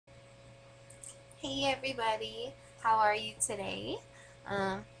Hey everybody, how are you today?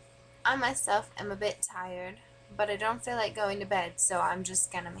 I myself am a bit tired, but I don't feel like going to bed, so I'm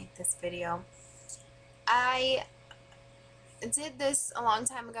just gonna make this video. I did this a long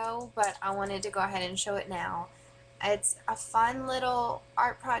time ago, but I wanted to go ahead and show it now. It's a fun little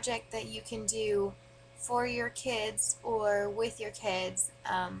art project that you can do for your kids or with your kids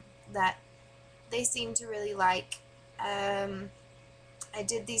that they seem to really like. I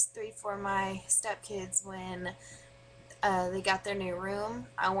did these three for my stepkids when they got their new room.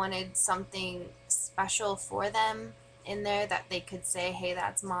 I wanted something special for them in there that they could say, hey,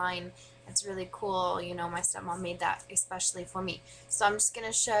 that's mine. It's really cool. You know, my stepmom made that especially for me. So I'm just going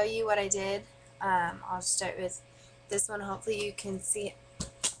to show you what I did. I'll start with this one. Hopefully you can see it.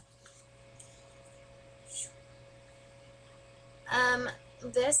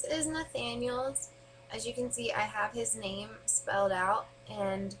 This is Nathaniel's. As you can see, I have his name spelled out,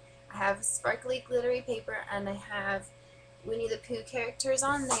 and I have sparkly glittery paper, and I have Winnie the Pooh characters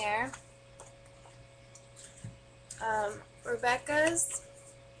on there. Rebecca's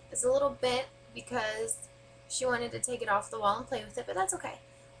is a little bent because she wanted to take it off the wall and play with it, but that's okay.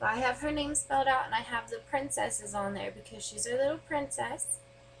 But I have her name spelled out, and I have the princesses on there because she's our little princess.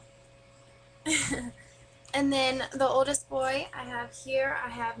 And then the oldest boy I have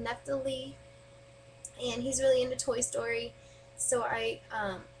Neftali, and he's really into Toy Story, so I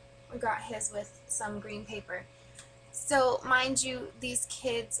got his with some green paper. So mind you, these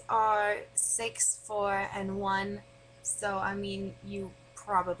kids are 6, 4, and 1, so I mean, you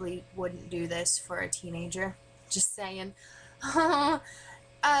probably wouldn't do this for a teenager, just saying.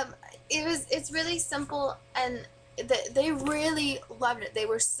 It's really simple, and they really loved it. They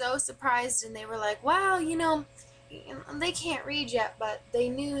were so surprised, and they were like, wow, you know, they can't read yet, but they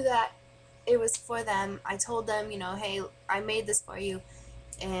knew that it was for them. I told them, you know, hey, I made this for you,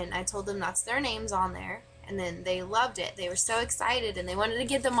 and I told them that's their names on there, and then they loved it. They were so excited, and they wanted to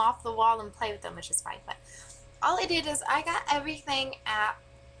get them off the wall and play with them, which is fine. But all I did is I got everything at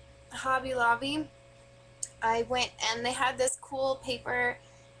Hobby Lobby. I went, and they had this cool paper.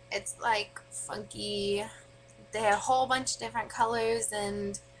 It's like funky. They had a whole bunch of different colors,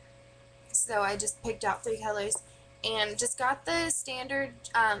 and so I just picked out 3 colors and just got the standard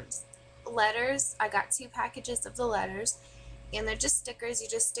letters. I got 2 packages of the letters, and they're just stickers. You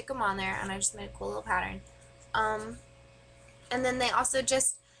just stick them on there, and I just made a cool little pattern. And then they also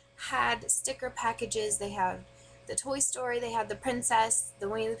just had sticker packages. They have the Toy Story, they have the Princess, the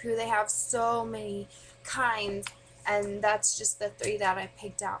Winnie the Pooh. They have so many kinds, and that's just the 3 that I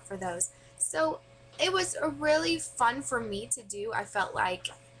picked out for those. So it was really fun for me to do. I felt like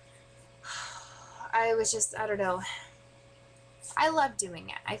I was just, I don't know, I love doing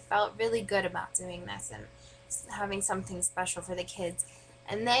it. I felt really good about doing this and having something special for the kids,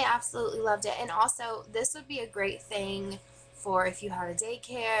 and they absolutely loved it. And also, this would be a great thing for if you have a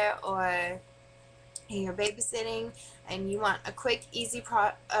daycare or you're babysitting and you want a quick, easy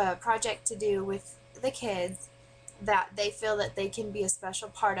project to do with the kids that they feel that they can be a special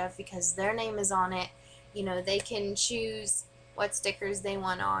part of because their name is on it. You know, they can choose what stickers they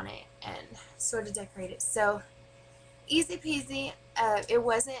want on it and sort of decorate it. So easy peasy. It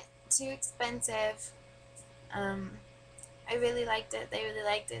wasn't too expensive. I really liked it. They really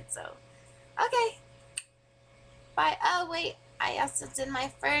liked it. So, okay. Bye. Oh, wait. I also did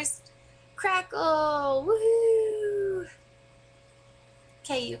my first Crackle. Woohoo!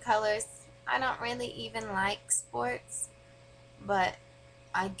 KU colors. I don't really even like sports, but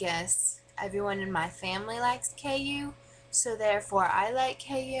I guess everyone in my family likes KU, so therefore I like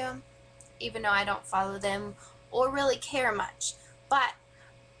KU, even though I don't follow them or really care much. But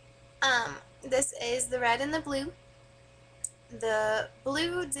this is the red and the blue. The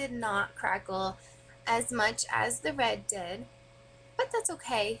blue did not crackle as much as the red did, but that's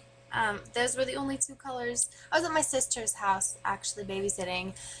okay. Those were the only 2 colors. I was at my sister's house actually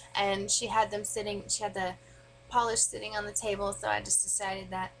babysitting, and she had the polish sitting on the table, so I just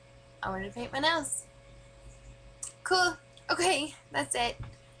decided that I wanted to paint my nails. Cool. Okay, that's it.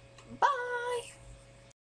 Bye!